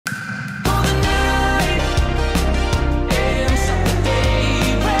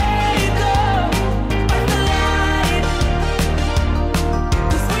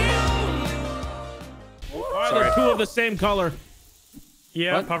the same color.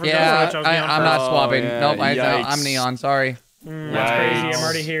 Yeah, Puffer yeah, does. I'm not swapping. yeah, Nope, yikes. I'm neon. Sorry. That's crazy. I'm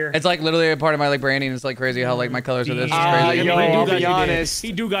already here. It's like literally a part of my like branding. It's like crazy how like my colors are this. It's crazy. Yo, I'll be honest.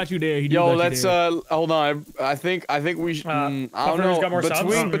 He do got you there. Yo, let's hold on. I think we should. I don't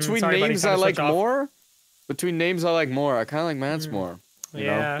know. Between names I like more. Between names I like more. I kind of like Matt's more.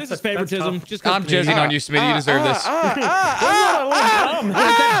 Yeah, this is favoritism. Just I'm jizzing on you, Smitty. You deserve this.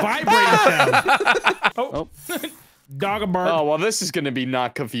 That vibrating sound. Oh. Dog a bird. Oh, well, this is going to be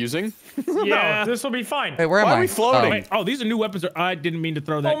not confusing. Yeah, this will be fine. Hey, where am I? Why are we floating? Wait, oh, these are new weapons. I didn't mean to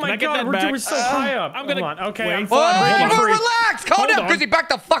throw that. Oh my Can I god, get that back? we're so high up. I'm gonna. Okay, I'm Whoa, relax. Calm down, Chrissy. Back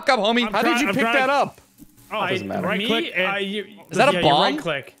the fuck up, homie. How did you pick that up? Oh, doesn't matter. Right click. Is that a bomb? Right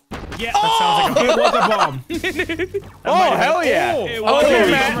click. Yeah. That sounds like it was a bomb. Oh, hell yeah. It was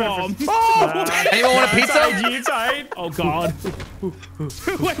a bomb. Anyone want a pizza? You tight? Oh god.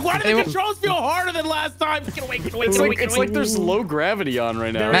 Wait, why do the controls feel harder than last time? Get away, get away, get away. It's like there's low gravity on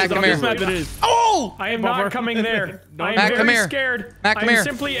right now. Matt, come here. Oh! I am not coming there. I am very scared. Matt, come here. I'm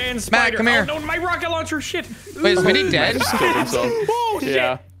simply and Matt, come here. Oh, no, my rocket launcher, shit. Wait, is Smitty dead? Just killed himself. Oh, shit.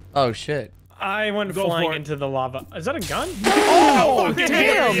 Yeah. Oh, shit. I went flying into the lava. Is that a gun? Oh,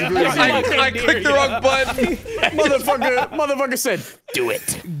 damn! I clicked the wrong button. Motherfucker said, do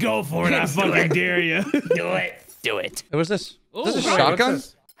it. Go for it, I fucking dare you. Do it. What was this? Is this a shotgun?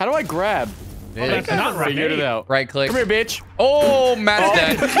 How do I grab? That's not right. Figured it out. Right click. Come here, bitch. Oh, Matt's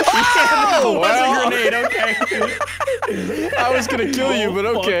dead. Oh, well, that's a grenade, okay. I was gonna kill you, but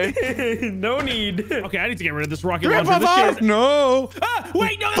okay. No need. Okay, I need to get rid of this rocket Come launcher. here, This shit is- No.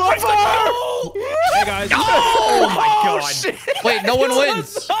 Wait, no, that's Buffer! right. Hey, guys. Oh my god. Shit. Wait, no one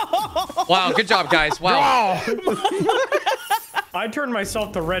wins. Wow, good job, guys. Wow. I turned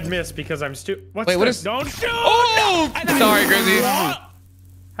myself to red mist because I'm Wait, what is? Don't shoot! Oh! Sorry, Grizzy.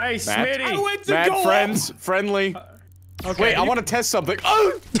 Hey, Smitty. I went to Mad go friends, friendly. Okay. Wait, I want to test something.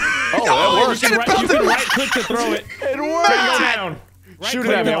 Oh, Oh, that works. You can right click to throw it. It Go works. down. Shoot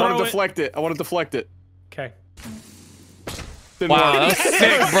it at me. I want to throw it. deflect it. I want to deflect it. Okay. Didn't Wow, work. that was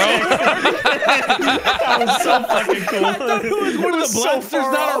sick, bro. That was so fucking cool. It was one of the blasters,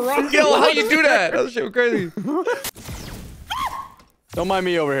 not a rocket. Yo, how you do that? That was so crazy. Don't mind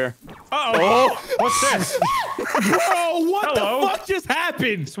me over here. Uh-oh. What's this? Bro, what Hello? the fuck just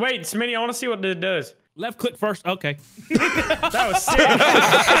happened? Wait, Smitty, I want to see what it does. Left click first. Okay. That was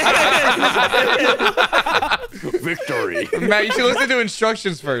sick. Victory. Matt, you should listen to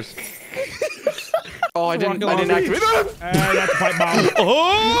instructions first. Oh, I didn't activate that. That's a pipe bomb.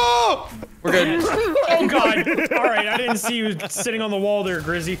 Oh! We're good. Oh god. All right, I didn't see you sitting on the wall there,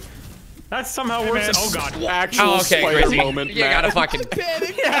 Grizzy. That's somehow worse. Oh god. Actual Oh, okay, spider Grizzy. moment. You Matt. gotta fucking.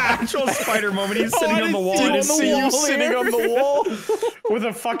 Yeah, actual spider moment. He's sitting on the wall. I didn't see you sitting on the wall. With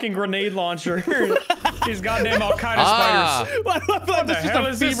a fucking grenade launcher. These goddamn Al Qaeda Ah. spiders. What the hell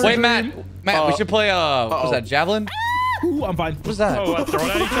is this? Wait, Matt, we should play, what was that, javelin? Ooh, I'm fine. What's that? Oh, throw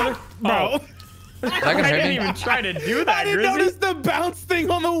it at each other? Bro. Is that I gonna hurt didn't me? even try to do that, I didn't Grizzy. notice the bounce thing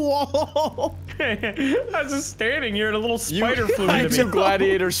on the wall. I was just standing here and a little spider flew You into two me.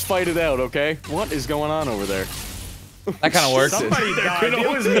 gladiators fight it out, okay? What is going on over there? That kind of works. Somebody died. It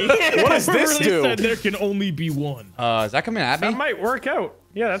was me. What does this Really do? said there can only be one. Is that coming at me? That might work out.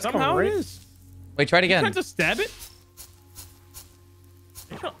 Yeah, that's Somehow coming it right. is. Wait, try it You again. can't just stab it?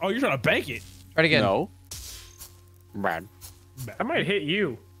 Oh, you're trying to bank it. Try it again. No. Brad. That might hit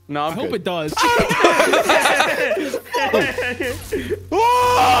you. No, I'm I hope good. it does.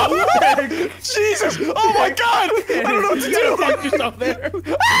 Oh! Jesus! Oh my God! I don't know what to do. Take yourself there.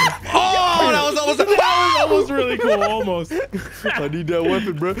 Oh, that was almost. That was almost really cool. Almost. I need that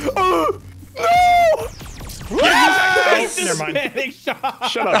weapon, bro. Oh! No! Oh, never mind. Panic shot.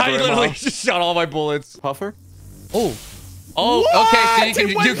 Shut up, I Grandma. literally just shot all my bullets. Puffer? Oh. Oh, okay, so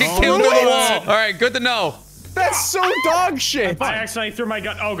you can kill through the wall. All right, good to know. That's so dog shit. I accidentally threw my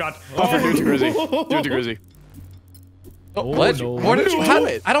gun. Oh god. Puffer, do it to Grizzy. Do it to Grizzy. What? no. Where did you do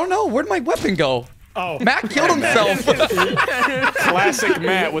it? I don't know. Where'd my weapon go? Oh. Matt killed himself. Classic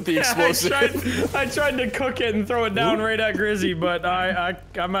Matt with the explosive. I tried to cook it and throw it down right at Grizzy, but I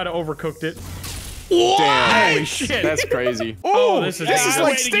might have overcooked it. Damn. Holy shit. That's crazy. Oh, Ooh, this is this is bad.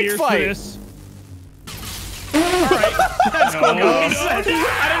 like Waiting stick years for fight. this. Alright. That's cool, guys. I didn't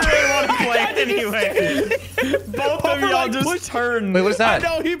really want to play anyway. Both of y'all just turned. Wait, what is that?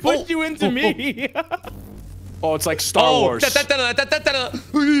 No, he pushed you into me. Oh, it's like Star Wars. Somebody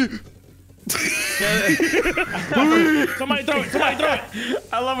throw it. Somebody throw it.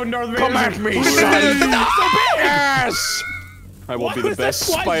 I love when Darth Vader. Come at me, son. Yes! I will be the best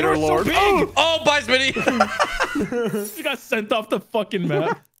Why is Spider yours so Lord. big? Oh, bye, Smitty. You got sent off the fucking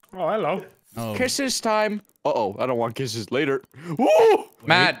map. Oh, hello. Oh. Kisses time. Uh-oh, I don't want kisses later. Woo!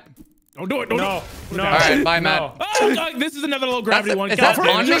 Matt. Don't do it. Don't do it. No. All right, bye, Matt. Oh, God, this is another low gravity one. Is that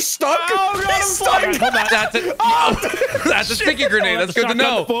on me? You're stuck. Oh, God, I'm stuck. That's it. That's a sticky grenade. That's good to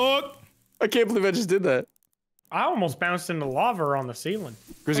know. I can't believe I just did that. I almost bounced into lava on the ceiling.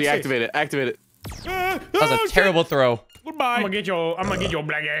 Grizzy, activate it. Activate it. That was a terrible throw. Goodbye. I'm gonna get your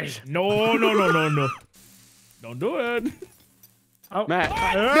black ass. No. Don't do it. Oh. Matt.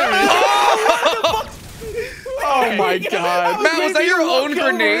 Oh my God. Matt, was that your own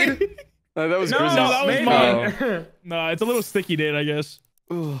grenade? That was No, Grizzy's. that was maybe. mine. Nah, it's a little sticky, Nate, I guess.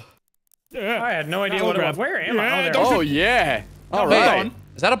 Yeah. I had no idea what it was. Where am I? Yeah, Oh, there. Oh yeah. All Wait, right.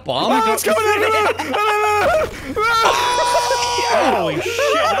 is that a bomb? Oh, it's coming Holy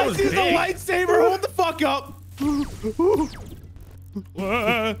shit, that was He's a big. lightsaber. Hold the fuck up.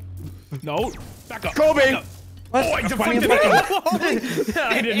 No. Back up. Kobe. Back up. Oh, I deflected it.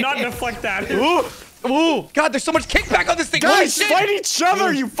 I did not deflect that. Ooh, God, there's so much kickback on this thing. Holy Guys, shit. fight each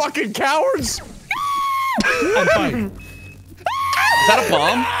other, you fucking cowards. I'm fine. Is that a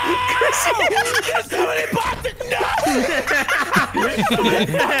bomb? Somebody popped it.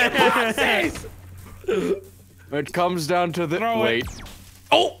 No. It comes down to the. Throw it. Wait.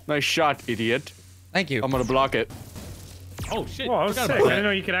 Oh, Nice shot, idiot. thank you. I'm gonna block it. Oh shit. Oh, I was sick. Forgot I about didn't that.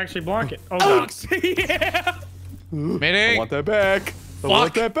 know you could actually block it. Oh, God. Yeah. I Meeting. want that back. I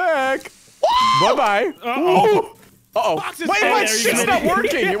want Fuck. that back. Bye bye. Uh-oh. Uh-oh. Box is Wait, dead. my There you shit's go. not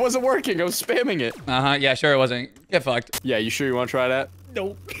working. It wasn't working. I was spamming it. Yeah, sure it wasn't. Get fucked. Yeah, you sure you want to try that?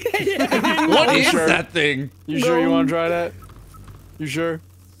 Nope. What is sure? that thing? You sure you want to try that? You sure?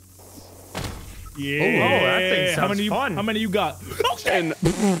 Yeah. Oh, that thing How sounds many? fun. How many you got? Oh shit. And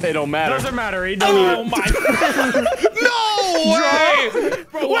it don't matter. Doesn't matter. He doesn't Oh matter. my. No way!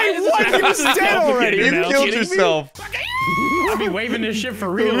 Bro, why is what? this He was dead already. You now? killed yourself. I'll be waving this shit for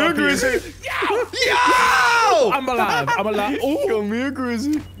real up here. Yo! I'm alive. I'm alive. Oh, Come here,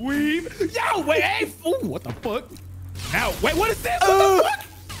 Grizzy. weave. Yo, wait. Hey. Ooh, what the fuck? Now, wait. What is this? What the fuck?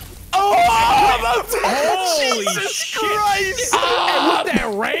 Oh, Holy Jesus shit. Christ! Hey, what's that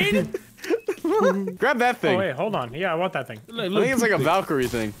rain? Grab that thing. Oh, wait, hold on. Yeah, I want that thing. I think it's like a Valkyrie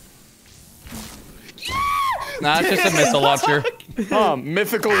thing. Nah, it's just a missile launcher.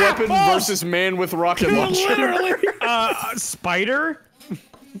 Mythical weapon versus man with rocket launcher. Literally. Spider?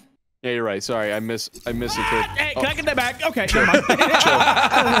 Yeah, you're right. Sorry, I miss it. Hey, can I get that back? Okay, never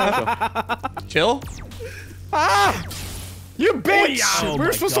mind. Chill? Ah! You bitch! Oh we my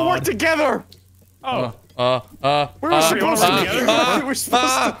were supposed to work God. together. Oh. We were supposed to. We were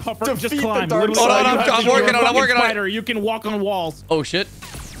supposed to Puffer, just defeat climb. the dark Literally, Hold on, all you I'm have to do working is on it, I'm fucking working on it. spider. You can walk on walls. Oh shit.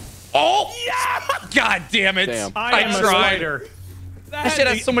 Oh! Yeah! God damn it. Damn. I am a tried. spider. That shit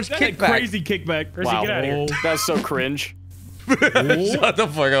has so much that had kickback. Crazy kickback. Grizzy, get out of here. That's so cringe. Shut the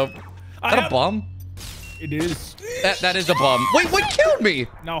fuck up. Is that a bomb? It is. That is a bomb. Wait, what killed me?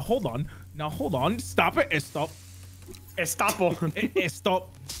 Now hold on. Now hold on. Stop it. Stop. Estapo. Stop.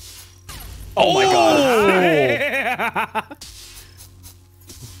 Oh my god.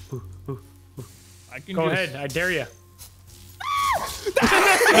 I can Go just- ahead. I dare you.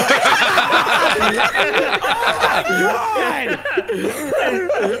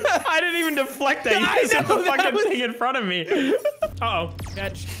 I didn't even deflect that. You just had the fucking thing in front of me. Uh-oh.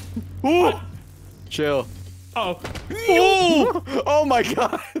 Catch. Ooh. Chill. Oh. Oh my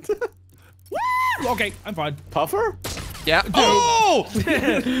god. Okay, I'm fine. Puffer? Yeah. Oh!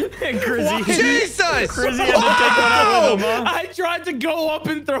 Grizzy. Jesus! Grizzy had to take one out with him, huh? I tried to go up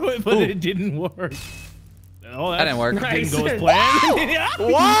and throw it, but it didn't work. Oh, That didn't work. Didn't go as planned. Yeah.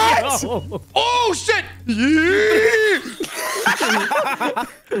 What? No. Oh shit!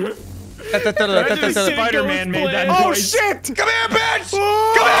 Spider-Man made that Oh noise. shit! Come here, bitch!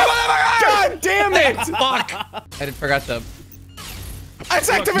 Come here, motherfucker! God damn it! Fuck! I did forgot to. It's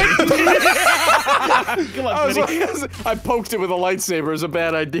activated! Come on, I, was Smitty. like, I poked it with a lightsaber. It's a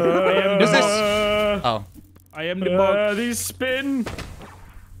bad idea. Who's this? Oh. I am the bug. These spin.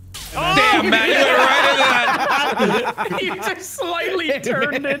 Damn, Matt, you went right into that. You just slightly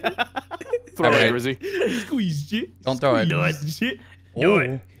turned it. Throw Alright. it, Grizzy. Squeeze shit. Don't throw it. Do it. Shit. Do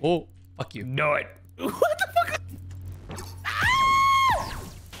it. Oh, fuck you. Do it. What the fuck?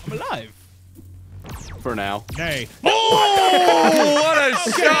 I'm alive. For now. Hey. Oh, what a I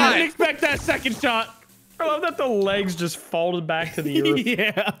didn't shot! expect that second shot. I love that the legs just folded back to the earth.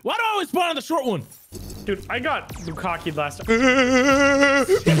 Yeah. Why do I always spawn on the short one? Dude, I got Lukaki'd last time.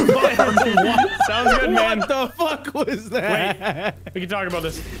 Sounds good, man. What the fuck was that? We can talk about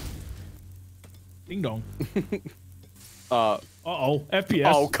this. Ding dong. Uh Uh-oh.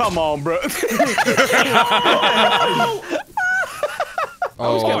 FPS. oh, come on, bro.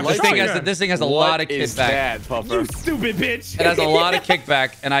 Oh, this thing has a lot of kickback. What is that, Puffer? You stupid bitch. It has a lot of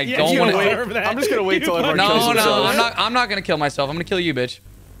kickback, and I don't want to. I'm just gonna wait till everyone kills No, themselves. I'm not gonna kill myself. I'm gonna kill you, bitch.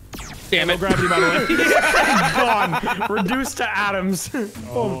 Damn it. Gravity, by the way. Gone. Reduced to atoms.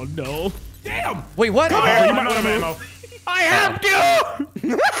 Oh no. Damn. Wait, what? You might want to ammo. I have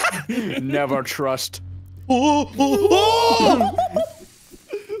to. Never trust. What's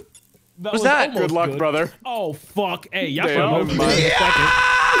that? Good luck, brother. Oh fuck. Hey, y'all Damn, put a second.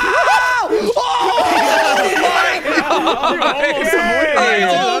 I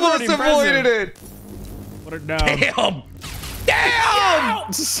almost avoided it. Put it down. Damn. Damn.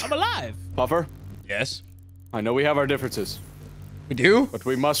 I'm alive. Puffer, Yes. I know we have our differences, We do? but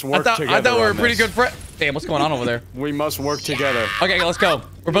we must work together. I thought we were on pretty this. good friends. Damn, what's going on over there? We must work together. Okay, let's go.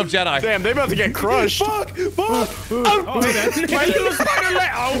 We're both Jedi. Damn, they about to get crushed. Fuck. Oh,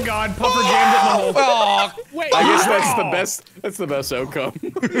 Oh god, Puffer jammed it in the hole. Oh, wait. I guess that's the best. That's the best outcome.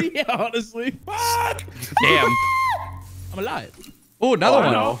 Yeah, honestly. Fuck. damn. I'm alive. Oh, another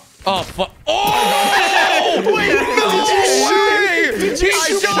one. no. Oh, fuck. Oh! Wait, no way! He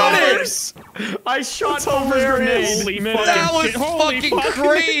shot it! I shot Puffer's grenade. Holy mid-air. That was Holy fucking fuck.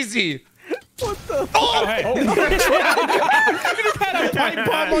 crazy. Oh, hey. You just had a pipe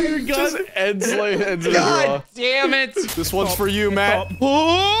bomb on your gun. Just ends in a draw. God damn it. This one's for you, Matt.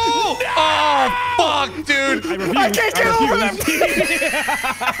 Oh, fuck, dude. I can't get over them.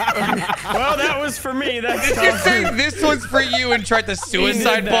 Well, that was for me. That's Did you say this one's for you and tried the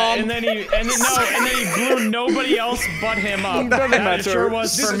suicide bomb? And then he blew nobody else but him up. Doesn't That matter. sure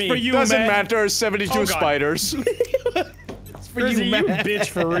was This for is me. for you, Doesn't man. matter. 72 Oh, God. spiders. For Grizzy, you, you man. bitch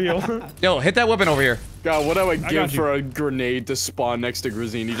for real. Yo, hit that weapon over here. God, what I would got give you. for a grenade to spawn next to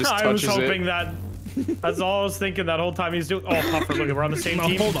Grizzine. He just I was touches hoping it. that. That's all I was thinking that whole time he's doing. Oh, Puffer, look, we're on the same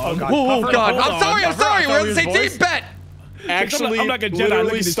team. Hold on. Oh, God. Oh, Puffer, God. hold I'm on. sorry. Puffer, I We're on the his same voice. team. Bet. Actually, I'm like a Jedi. literally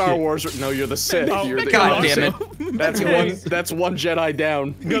Look at this Star shit. Wars. No, you're the Sith. Oh, You're the God damn it. That's one Jedi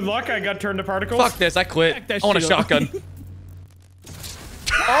down. Good luck. I got turned to particles. Fuck this. I quit. that I want a shit up. shotgun.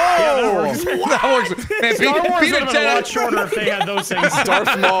 Oh! That works. Man, Star Wars being would a have been a lot Jedi. shorter if they had those things.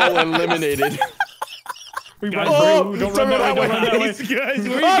 Darth Maul eliminated. We run Oh, through. Don't run that way. Don't run that way. Guys,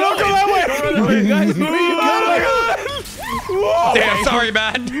 where Oh, don't go that way! Don't run that way. Guys, where you going? Damn, sorry,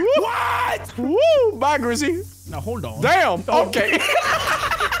 man. What? Woo! Bye, Grizzy. Now hold on. Damn. Okay.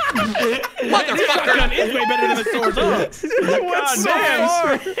 Motherfucker. Gun is way better than the sword. God damn.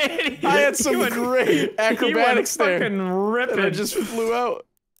 I had some great acrobatics You went there. fucking And I ripping. just flew out.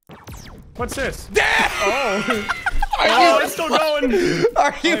 What's this? Damn. Oh, it's still going.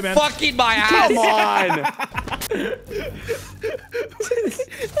 Are you man. fucking my ass? Come on.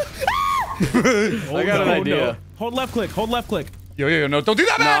 I got an idea. Hold left click. Hold left click. Yo, no, don't do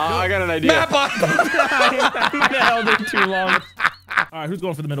that, Matt. Nah, I got an idea. Matt, I might have held it too long. All right, who's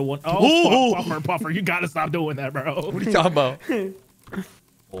going for the middle one? Oh, fuck, Puffer. You gotta stop doing that, bro. What are you talking about?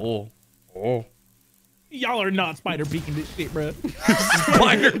 Oh. Y'all are not spider peeking this shit, bro.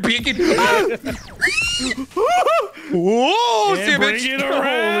 Spider peeking. Whoa, see, Bring bitch. it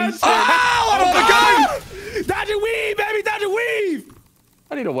around. Oh, the gun. Dodge and weave, baby. Dodge and weave.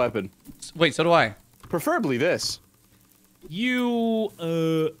 I need a weapon. Wait, so do I. Preferably this. You,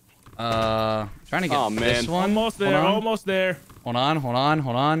 Trying to get Oh, man. this one. almost there. Hold on. Almost there. Hold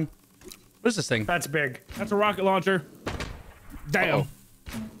on. What is this thing? That's big. That's a rocket launcher. Damn.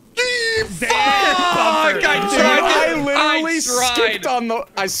 Fuck! I tried. I literally tried.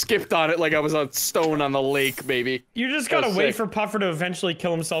 I skipped on it like I was a stone on the lake, baby. You just gotta That's wait sick. for Puffer to eventually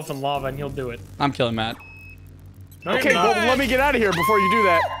kill himself in lava, and he'll do it. I'm killing Matt. No, Okay, you're well, not. let me get out of here before you do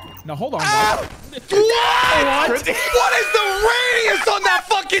that. Now hold on, guys. What? What is the radius on that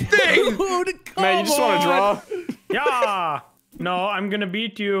fucking thing? Dude, come Man, you just want to on. draw? Yeah. No, I'm gonna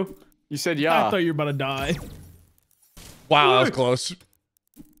beat you. You said I yeah. thought you were about to die. Wow, that was close.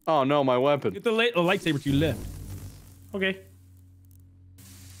 Oh no, my weapon. Get the lightsaber to your left. Okay.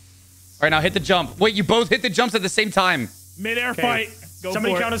 All right, now hit the jump. Wait, you both hit the jumps at the same time. Mid-air Okay. fight. Go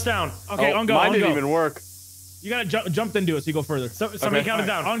Somebody for count it. us down. Okay, on go. Mine On didn't go. even work. You gotta jump then do it so you go further. Somebody count us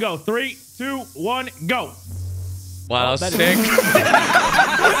down. On go. 3, 2, 1, go. Wow, that was that sick.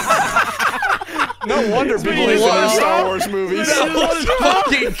 No wonder people hate Wow. the Star Wars movies. That was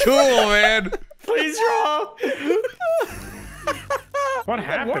fucking cool, man. Please draw. What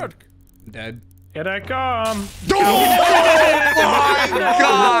happened? Dead. Here I come. Oh my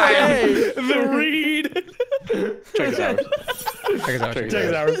god! The read. Check us out. Check us out. Check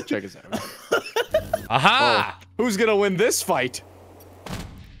it out. Check us out. Aha! Who's gonna win this fight?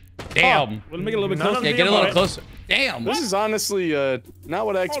 Damn. We'll make it a little bit None of closer. Yeah, get a little closer. Damn. This is honestly not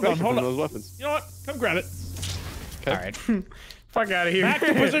what I expected hold from on. those weapons. You know what? Come grab it. All right. Fuck out of here. Back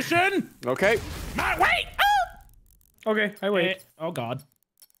to position. Okay. Matt, wait. Okay, I wait. Oh God.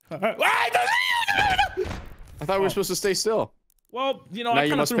 Uh, I thought we were supposed to stay still. Well, you know, Now I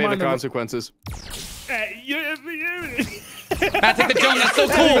you must pay the consequences. Matt, take the jump. That's so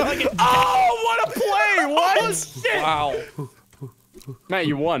cool. Oh, what a play! What? Wow. Matt,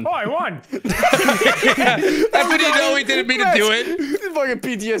 you won. Oh, I won. That's when you know he didn't mean to do it. Fucking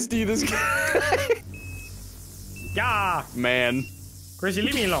PTSD, this guy. Yeah. Man. Chrissy,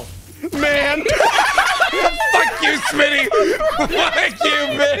 leave me alone. Man. Fuck you, Smitty. Fuck you,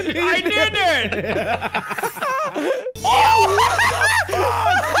 man. I did it.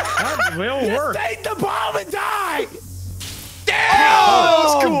 That will work. take the bomb and die. Oh, that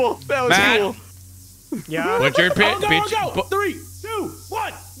was cool. That was Matt. cool. Yeah. What's your pit, Go, bitch? go, go. 3, 2,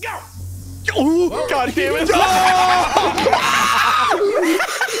 1, go. God damn it.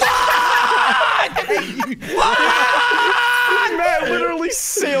 Matt literally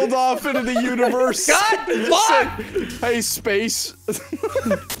sailed off into the universe. God, fuck! Hey, space.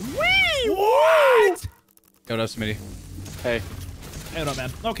 Wee! What? Go up, Smitty. Hey, Hey, no,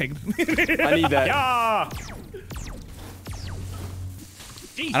 man. Okay. I need that. Yeah.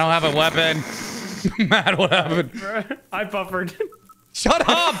 I don't have a weapon. Matt, what happened? I buffered. Shut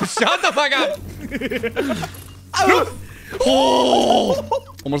up! Shut the fuck up! Oh!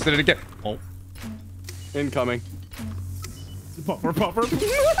 Almost did it again. Oh. Incoming. Puffer.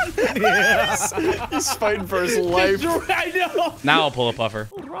 He's fighting for his life. I know. Now I'll pull a puffer.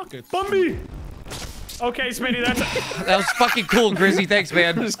 Rockets. Bumby. Okay, Smitty, that's That was fucking cool, Grizzy. Thanks,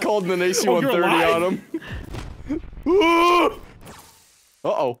 man. Just called an you're AC-130 alive? on him.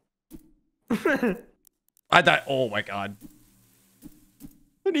 Uh-oh. I thought. Oh my god.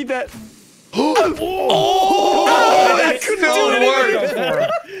 I need that. Oh! That still worked.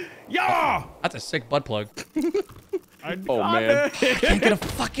 Yeah. That's a sick butt plug. Oh, man. Can't get a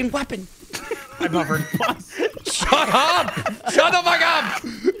fucking weapon. I buffered. Shut up! Shut the fuck up!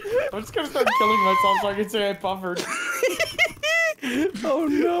 I'm just gonna start killing myself so I can say I buffered. Oh,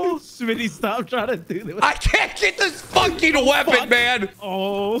 no. Smitty, stop trying to do this. I can't get this fucking weapon, man!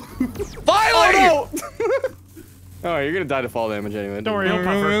 Oh. Finally! Oh, no. Oh, you're gonna die to fall damage anyway. Don't worry, he'll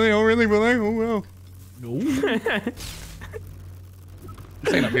buffer. Oh, really? Will I? Oh, well. No. I'm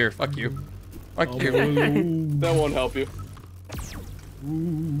staying up here. Fuck you. Fuck you. That won't help you.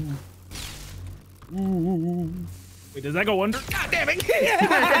 Wait, does that go under? God damn it.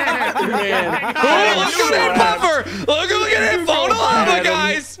 Man. Oh, look at that buffer! Look at it! Photo of the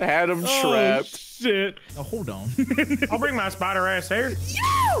guys! Had him Oh, trapped. shit. Oh, hold on. I'll bring my spider ass here.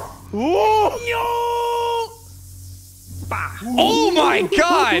 Whoa! Bah. Oh my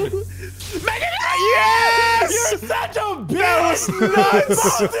god! Yes! You're such a bitch. That was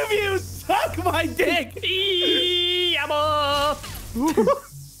nuts! Both of you suck my dick.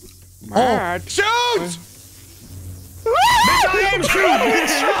 Oh, shoot! I am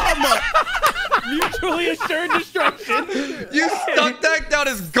Mutually assured destruction. You stuck that down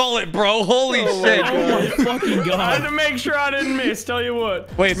his gullet, bro. Holy shit. Oh my fucking I had god. to make sure I didn't miss. Tell you what.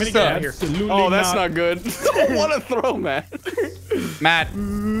 Wait, Smitty, stop. get out of here. Absolutely Oh, that's not good. What a throw, man. Matt.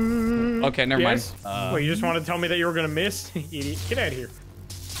 Okay, never Yes? mind. Wait, you just want to tell me that you were gonna miss? Idiot. Get out of here.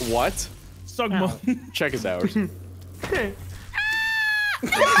 What? Suck Ow. Check his hours.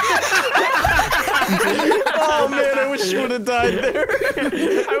 Oh, man, I wish you would have died there.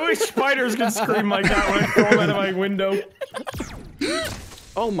 I wish spiders could scream like that when I throw them out of my window.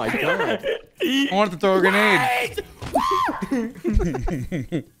 Oh, my God. I wanted to throw a grenade.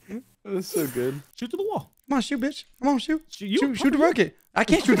 That's so good. Shoot to the wall. Come on, shoot, bitch. Come on, shoot. You- Shoot the rocket. I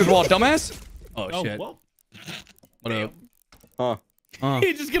can't shoot the wall, dumbass. Oh, Oh, shit. well. What up? Huh.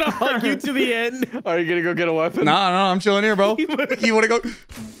 He's just gonna hug you to the end. Are you gonna go get a weapon? No, I'm chilling here, bro. You wanna go? Hey,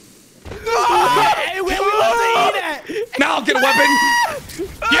 where we want to eat at? Now I'll get a weapon.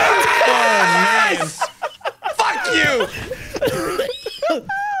 Yes! Fuck you!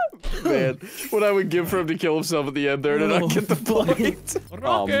 Man, what I would give for him to kill himself at the end there and not get the point. Oh,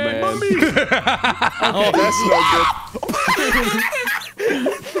 Rocket, man. Bumby. Okay, that's no good.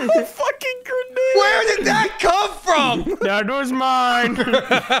 Fucking grenade. Where did that come from? That was mine.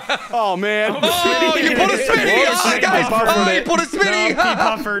 Oh, man. Oh, you put a Smitty on, guys. Oh, you put a No, Smitty. he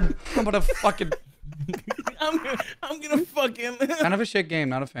buffered. I'm gonna fucking. I'm gonna fucking. Kind of a shit game.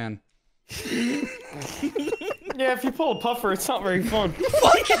 Not a fan. Yeah, if you pull a puffer, it's not very fun.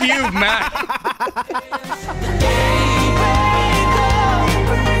 Fuck you, Matt.